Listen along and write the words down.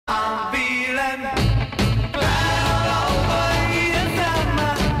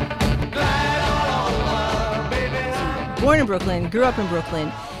in Brooklyn, grew up in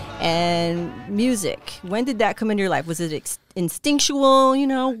Brooklyn, and music. When did that come into your life? Was it instinctual? You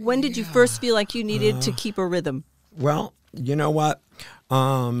know, when did you first feel like you needed to keep a rhythm? Well, you know what?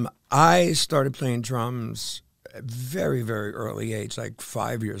 I started playing drums at very, very early age, like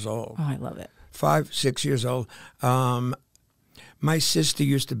 5 years old. Oh, I love it. 5, 6 years old. My sister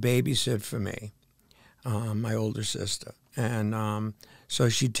used to babysit for me, my older sister, and so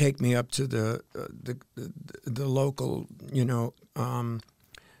she'd take me up to the local, you know,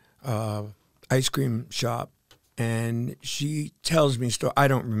 ice cream shop, and she tells me I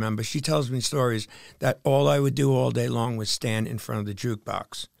don't remember. She tells me stories that all I would do all day long was stand in front of the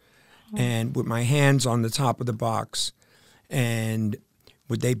jukebox, and with my hands on the top of the box, and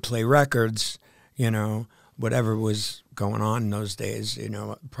they'd play records, you know, whatever was going on in those days, you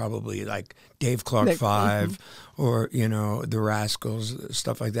know, probably like Dave Clark 5 or, you know, the Rascals,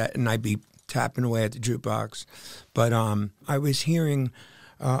 stuff like that. And I'd be tapping away at the jukebox. But I was hearing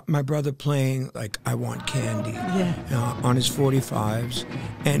my brother playing like I Want Candy on his 45s.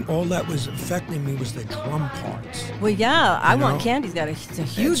 And all that was affecting me was the drum parts. Well, yeah, I Want Candy's got a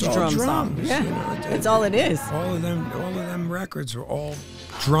huge drum song. Yeah, you know, that's all it is. All of them records are all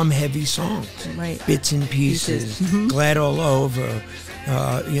drum-heavy songs, right? Bits and pieces. Glad All Over,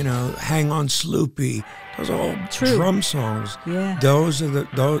 you know, Hang On Sloopy. Those are all drum songs. Yeah,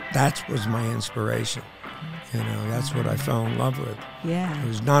 that was my inspiration. You know, that's what I fell in love with. Yeah, it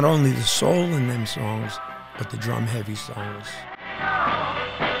was not only the soul in them songs, but the drum-heavy songs.